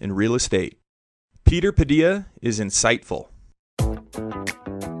issues in real estate. Peter Padilla is insightful.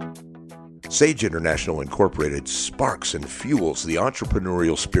 Sage International Incorporated sparks and fuels the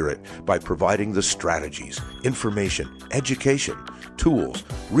entrepreneurial spirit by providing the strategies, information, education, tools,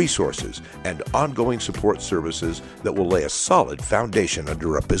 resources, and ongoing support services that will lay a solid foundation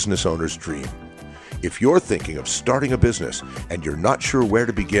under a business owner's dream. If you're thinking of starting a business and you're not sure where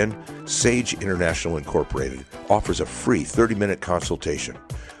to begin, Sage International Incorporated offers a free 30-minute consultation.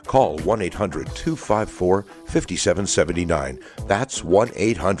 Call 1-800-254-5779. That's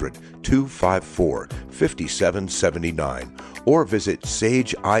 1-800-254-5779. Or visit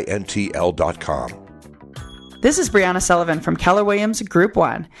sageintl.com. This is Brianna Sullivan from Keller Williams Group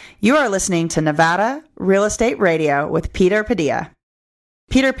 1. You are listening to Nevada Real Estate Radio with Peter Padilla.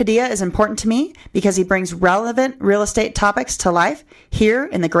 Peter Padilla is important to me because he brings relevant real estate topics to life here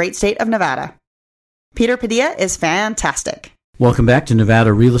in the great state of Nevada. Peter Padilla is fantastic. Welcome back to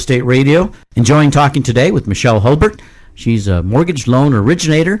Nevada Real Estate Radio. Enjoying talking today with Michelle Hulbert. She's a mortgage loan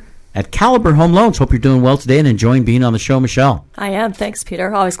originator at Caliber Home Loans. Hope you're doing well today and enjoying being on the show, Michelle. I am. Thanks,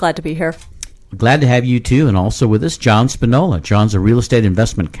 Peter. Always glad to be here. Glad to have you, too. And also with us, John Spinola. John's a real estate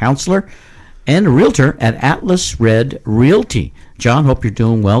investment counselor and a realtor at Atlas Red Realty. John, hope you're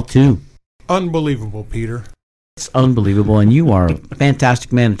doing well, too. Unbelievable, Peter. It's unbelievable, and you are a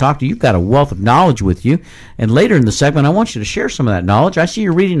fantastic man to talk to. You've got a wealth of knowledge with you. And later in the segment, I want you to share some of that knowledge. I see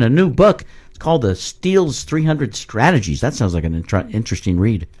you're reading a new book. It's called the Steele's 300 Strategies. That sounds like an interesting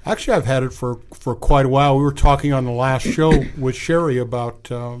read. Actually, I've had it for quite a while. We were talking on the last show with Sherry about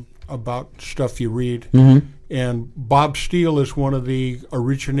stuff you read. Mm-hmm. And Bob Steele is one of the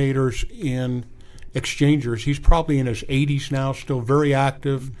originators in exchangers. He's probably in his 80s now, still very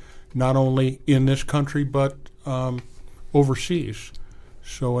active, not only in this country but overseas.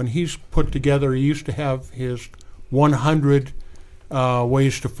 So, and he's put together, he used to have his 100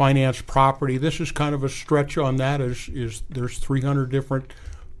 ways to finance property. This is kind of a stretch on that. Is there's 300 different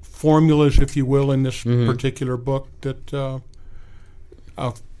formulas, if you will, in this particular book that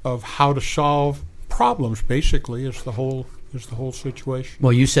of how to solve problems. Basically, is the whole situation.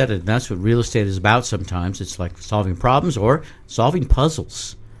 Well, you said it. That's what real estate is about. Sometimes it's like solving problems or solving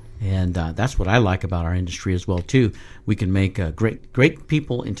puzzles. And that's what I like about our industry as well, too. We can make great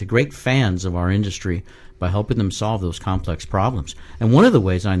people into great fans of our industry by helping them solve those complex problems. And one of the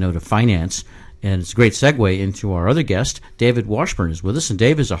ways I know to finance, and it's a great segue into our other guest, David Washburn is with us. And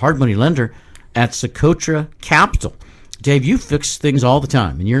Dave is a hard money lender at Socotra Capital. Dave, you fix things all the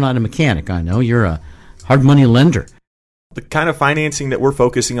time, and you're not a mechanic, I know. You're a hard money lender. The kind of financing that we're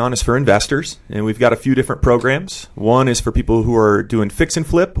focusing on is for investors, and we've got a few different programs. One is for people who are doing fix and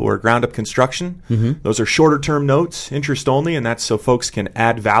flip or ground up construction. Mm-hmm. Those are shorter term notes, interest only, and that's so folks can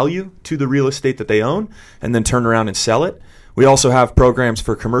add value to the real estate that they own and then turn around and sell it. We also have programs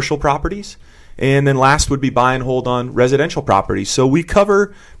for commercial properties. And then last would be buy and hold on residential properties. So we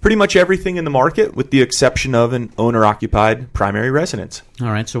cover pretty much everything in the market with the exception of an owner-occupied primary residence. All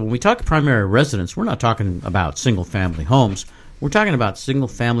right, so when we talk primary residence, we're not talking about single-family homes. We're talking about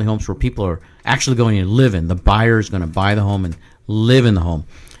single-family homes where people are actually going to live in. The buyer is going to buy the home and live in the home.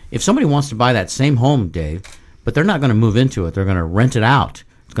 If somebody wants to buy that same home, Dave, but they're not going to move into it, they're going to rent it out.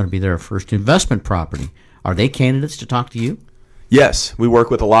 It's going to be their first investment property. Are they candidates to talk to you? Yes, we work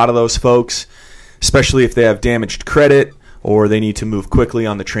with a lot of those folks, especially if they have damaged credit or they need to move quickly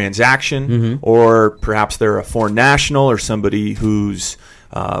on the transaction, or perhaps they're a foreign national or somebody whose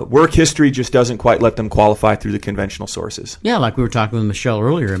work history just doesn't quite let them qualify through the conventional sources. Yeah, like we were talking with Michelle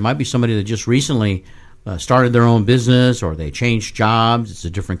earlier, it might be somebody that just recently started their own business or they changed jobs, it's a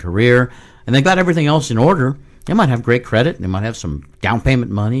different career, and they got everything else in order. They might have great credit, they might have some down payment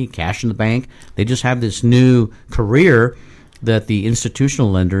money, cash in the bank. They just have this new career that the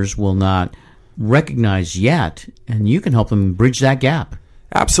institutional lenders will not recognize yet, and you can help them bridge that gap.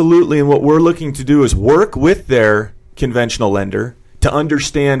 Absolutely, and what we're looking to do is work with their conventional lender to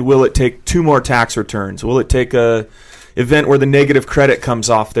understand, will it take 2 more tax returns? Will it take a event where the negative credit comes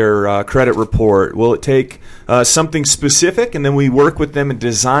off their credit report? Will it take something specific? And then we work with them and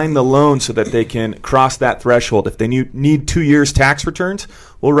design the loan so that they can cross that threshold. If they need 2 years tax returns,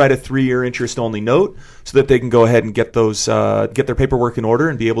 we'll write a 3-year interest-only note so that they can go ahead and get those get their paperwork in order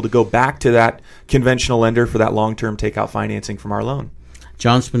and be able to go back to that conventional lender for that long-term takeout financing from our loan.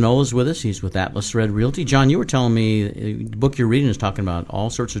 John Spinola is with us. He's with Atlas Red Realty. John, you were telling me the book you're reading is talking about all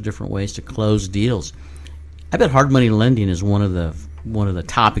sorts of different ways to close deals. I bet hard money lending is one of the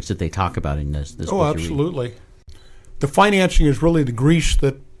topics that they talk about in this book. Oh, absolutely. The financing is really the grease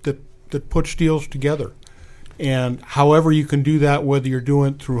that puts deals together. And however you can do that, whether you're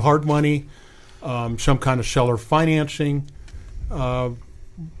doing it through hard money, some kind of seller financing. One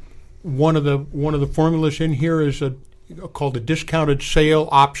of the formulas in here is called a discounted sale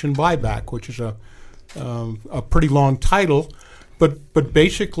option buyback, which is a pretty long title, but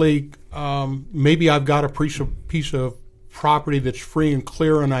basically maybe I've got a piece of property that's free and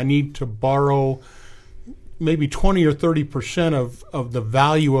clear, and I need to borrow maybe 20 or 30% of the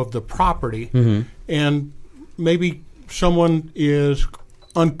value of the property, and maybe someone is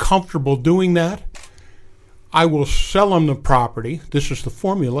uncomfortable doing that. I will sell them the property. This is the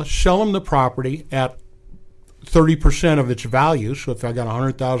formula. Sell them the property at 30% of its value. So if I got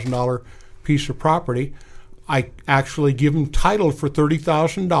a $100,000 piece of property, I actually give them title for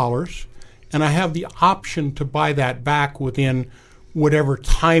 $30,000, and I have the option to buy that back within whatever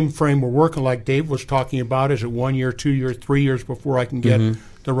time frame we're working, like Dave was talking about. Is it 1 year, 2 years, 3 years before I can get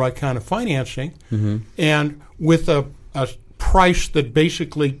the right kind of financing? And with a price that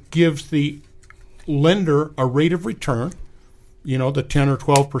basically gives the lender a rate of return, the 10 or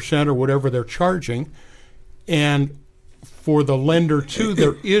 12% or whatever they're charging. And for the lender, too,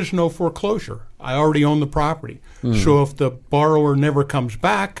 there is no foreclosure. I already own the property. So if the borrower never comes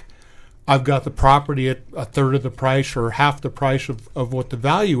back, I've got the property at a third of the price or half the price of what the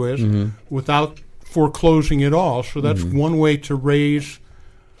value is without foreclosing at all. So that's one way to raise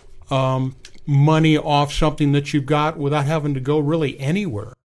money off something that you've got without having to go really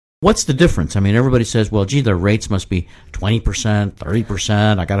anywhere. What's the difference? I mean, everybody says, well, gee, their rates must be 20%,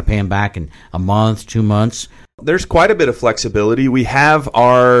 30%. I got to pay them back in a month, 2 months. There's quite a bit of flexibility. We have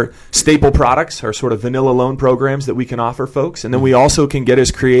our staple products, our sort of vanilla loan programs that we can offer folks, and then we also can get as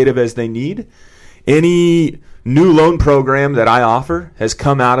creative as they need. Any new loan program that I offer has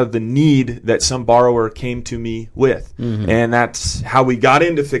come out of the need that some borrower came to me with. And that's how we got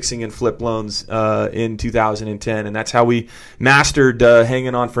into fixing and flip loans in 2010. And that's how we mastered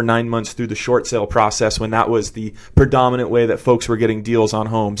hanging on for 9 months through the short sale process when that was the predominant way that folks were getting deals on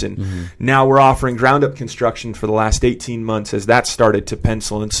homes. And now we're offering ground-up construction for the last 18 months as that started to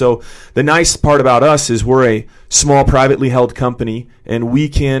pencil. And so the nice part about us is we're a small privately held company, and we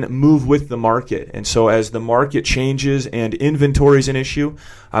can move with the market. And so as the market changes and inventory is an issue,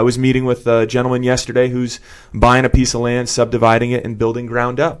 I was meeting with a gentleman yesterday who's buying a piece of land, subdividing it, and building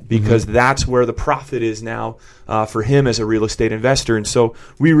ground up because that's where the profit is now for him as a real estate investor. And so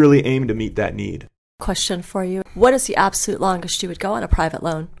we really aim to meet that need. Question for you. What is the absolute longest you would go on a private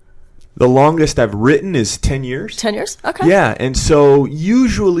loan? The longest I've written is 10 years. 10 years? Okay. Yeah, and so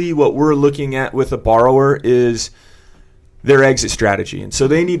usually what we're looking at with a borrower is their exit strategy. And so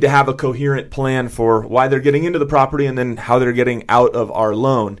they need to have a coherent plan for why they're getting into the property and then how they're getting out of our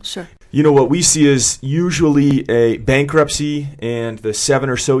loan. Sure. You know, what we see is usually a bankruptcy and the 7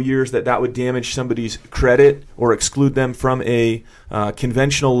 or so years that would damage somebody's credit or exclude them from a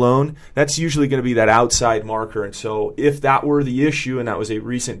conventional loan. That's usually going to be that outside marker. And so if that were the issue and that was a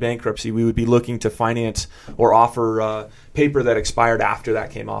recent bankruptcy, we would be looking to finance or offer paper that expired after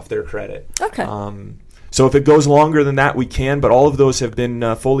that came off their credit. Okay. So if it goes longer than that, we can, but all of those have been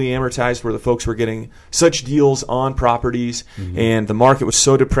fully amortized where the folks were getting such deals on properties and the market was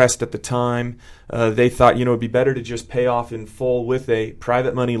so depressed at the time, they thought, it'd be better to just pay off in full with a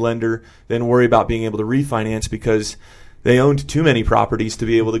private money lender than worry about being able to refinance because they owned too many properties to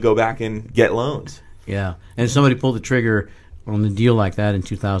be able to go back and get loans. Yeah, and if somebody pulled the trigger on the deal like that in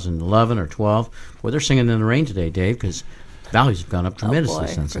 2011 or 12, well, they're singing in the rain today, Dave, because values have gone up tremendously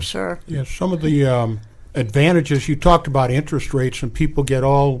since for then. sure. Yeah, some of the advantages, you talked about interest rates, and people get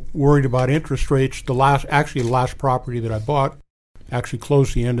all worried about interest rates. The last property that I bought actually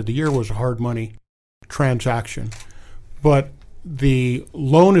closed the end of the year was a hard money transaction. But the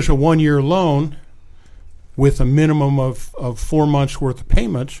loan is a 1-year loan with a minimum of 4 months worth of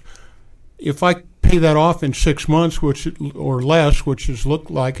payments. If I pay that off in 6 months, or less, which is look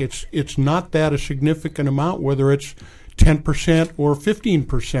like it's not that a significant amount, whether it's 10% or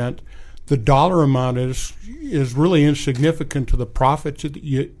 15%. The dollar amount is really insignificant to the profits that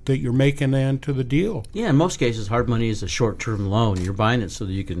you're making and to the deal. Yeah, in most cases, hard money is a short-term loan. You're buying it so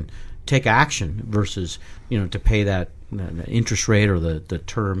that you can take action versus, to pay that interest rate or the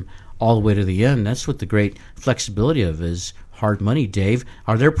term all the way to the end. That's what the great flexibility of is hard money, Dave.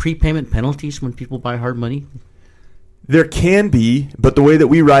 Are there prepayment penalties when people buy hard money? There can be, but the way that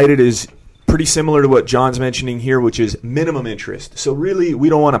we write it is pretty similar to what John's mentioning here, which is minimum interest. So really, we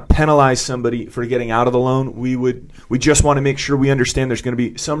don't want to penalize somebody for getting out of the loan. We just want to make sure we understand there's going to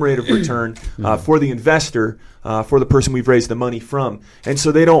be some rate of return for the investor, for the person we've raised the money from. And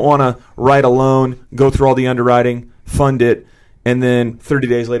so they don't want to write a loan, go through all the underwriting, fund it, and then 30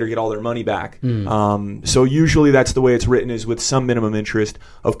 days later get all their money back. So usually that's the way it's written, is with some minimum interest.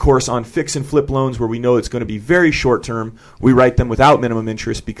 Of course, on fix and flip loans where we know it's going to be very short term, we write them without minimum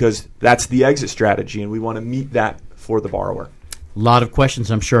interest because that's the exit strategy, and we want to meet that for the borrower. A lot of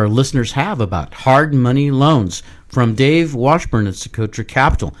questions I'm sure our listeners have about hard money loans. From Dave Washburn at Socotra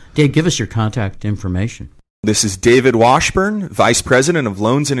Capital. Dave, give us your contact information. This is David Washburn, Vice President of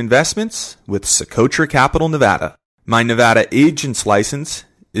Loans and Investments with Socotra Capital, Nevada. My Nevada agent's license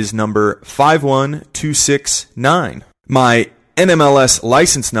is number 51269. My NMLS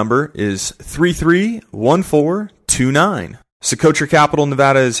license number is 331429. Socotra Capital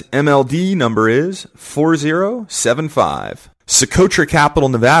Nevada's MLD number is 4075. Socotra Capital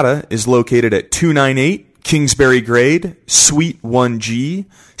Nevada is located at 298 Kingsbury Grade, Suite 1G,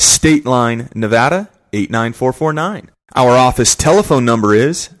 State Line, Nevada, 89449. Our office telephone number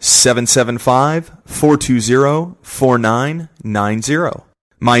is 775-420-4990.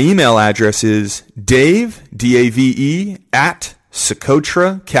 My email address is Dave, D-A-V-E, at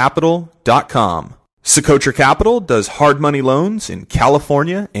SocotraCapital.com. Socotra Capital does hard money loans in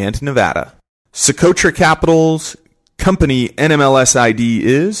California and Nevada. Socotra Capital's company NMLS ID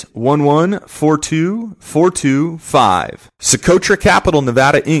is 1142425. Socotra Capital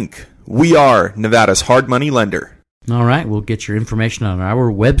Nevada, Inc. We are Nevada's hard money lender. All right, we'll get your information on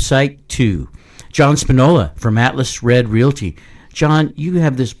our website, too. John Spinola from Atlas Red Realty. John, you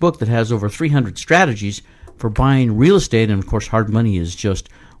have this book that has over 300 strategies for buying real estate, and, of course, hard money is just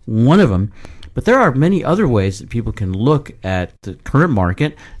one of them. But there are many other ways that people can look at the current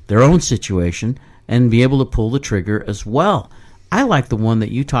market, their own situation, and be able to pull the trigger as well. I like the one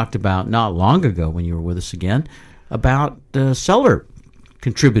that you talked about not long ago when you were with us again, about the seller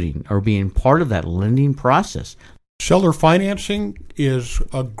contributing or being part of that lending process. Seller financing is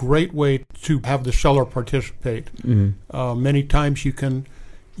a great way to have the seller participate. Many times you can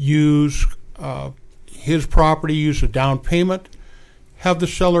use his property, use a down payment, have the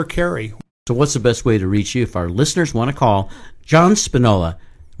seller carry. So what's the best way to reach you if our listeners want to call John Spinola,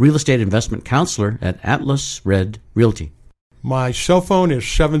 Real Estate Investment Counselor at Atlas Red Realty? My cell phone is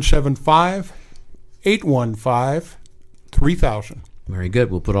 775-815-3000. Very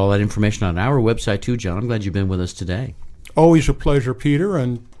good. We'll put all that information on our website too, John. I'm glad you've been with us today. Always a pleasure, Peter,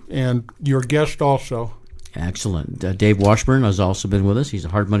 and your guest also. Excellent. Dave Washburn has also been with us. He's a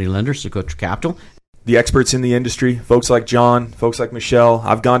hard money lender, Socotra Capital. The experts in the industry, folks like John, folks like Michelle.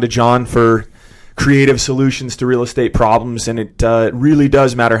 I've gone to John for creative solutions to real estate problems, and it really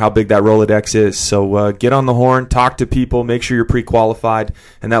does matter how big that Rolodex is. So get on the horn, talk to people, make sure you're pre-qualified,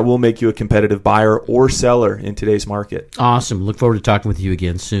 and that will make you a competitive buyer or seller in today's market. Awesome. Look forward to talking with you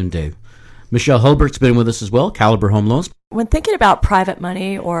again soon, Dave. Michelle Hulbert's been with us as well, Caliber Home Loans. When thinking about private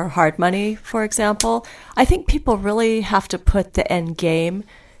money or hard money, for example, I think people really have to put the end game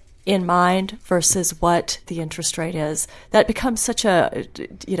in mind versus what the interest rate is. That becomes such a,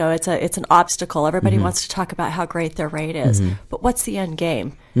 it's an obstacle. Everybody wants to talk about how great their rate is, but what's the end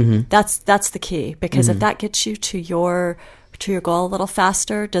game? That's the key, because if that gets you to your goal a little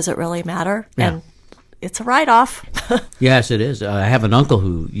faster, does it really matter? Yeah. And it's a write-off. Yes, it is. I have an uncle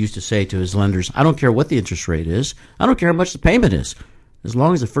who used to say to his lenders, I don't care what the interest rate is. I don't care how much the payment is. As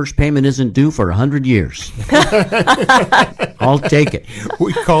long as the first payment isn't due for 100 years. I'll take it.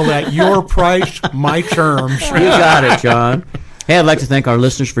 We call that your price, my terms. You got it, John. Hey, I'd like to thank our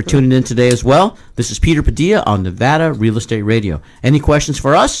listeners for tuning in today as well. This is Peter Padilla on Nevada Real Estate Radio. Any questions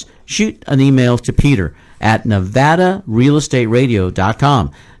for us? Shoot an email to Peter at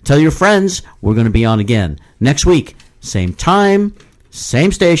NevadaRealEstateRadio.com. Tell your friends we're going to be on again next week. Same time,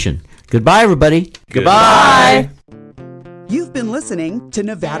 same station. Goodbye, everybody. Goodbye. You've been listening to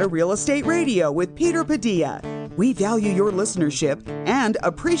Nevada Real Estate Radio with Peter Padilla. We value your listenership and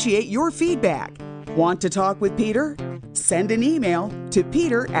appreciate your feedback. Want to talk with Peter? Send an email to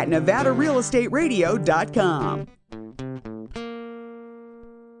Peter at NevadaRealEstateRadio.com.